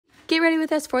get ready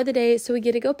with us for the day. So we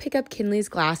get to go pick up Kinley's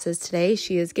glasses today.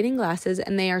 She is getting glasses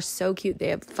and they are so cute. They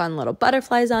have fun little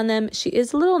butterflies on them. She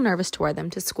is a little nervous to wear them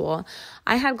to school.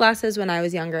 I had glasses when I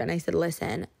was younger and I said,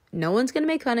 listen, no one's going to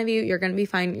make fun of you. You're going to be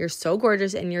fine. You're so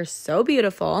gorgeous and you're so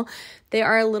beautiful. They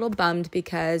are a little bummed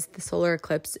because the solar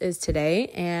eclipse is today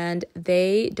and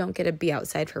they don't get to be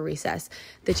outside for recess.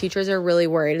 The teachers are really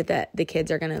worried that the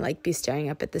kids are going to be staring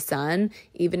up at the sun,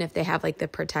 even if they have the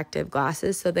protective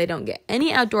glasses, so they don't get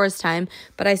any outdoors time.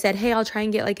 But I said, hey, I'll try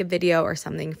and get a video or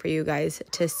something for you guys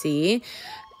to see.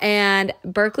 And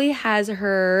Berkeley has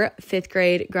her 5th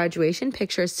grade graduation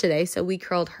pictures today, so we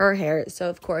curled her hair. So,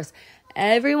 of course,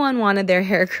 everyone wanted their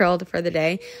hair curled for the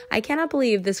day. I cannot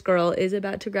believe this girl is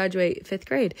about to graduate 5th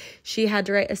grade. She had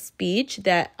to write a speech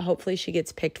that hopefully she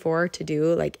gets picked for to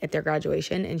do at their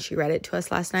graduation, and she read it to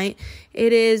us last night.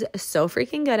 It is so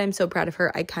freaking good. I'm so proud of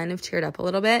her. I kind of teared up a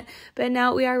little bit, but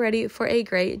now we are ready for a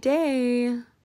great day.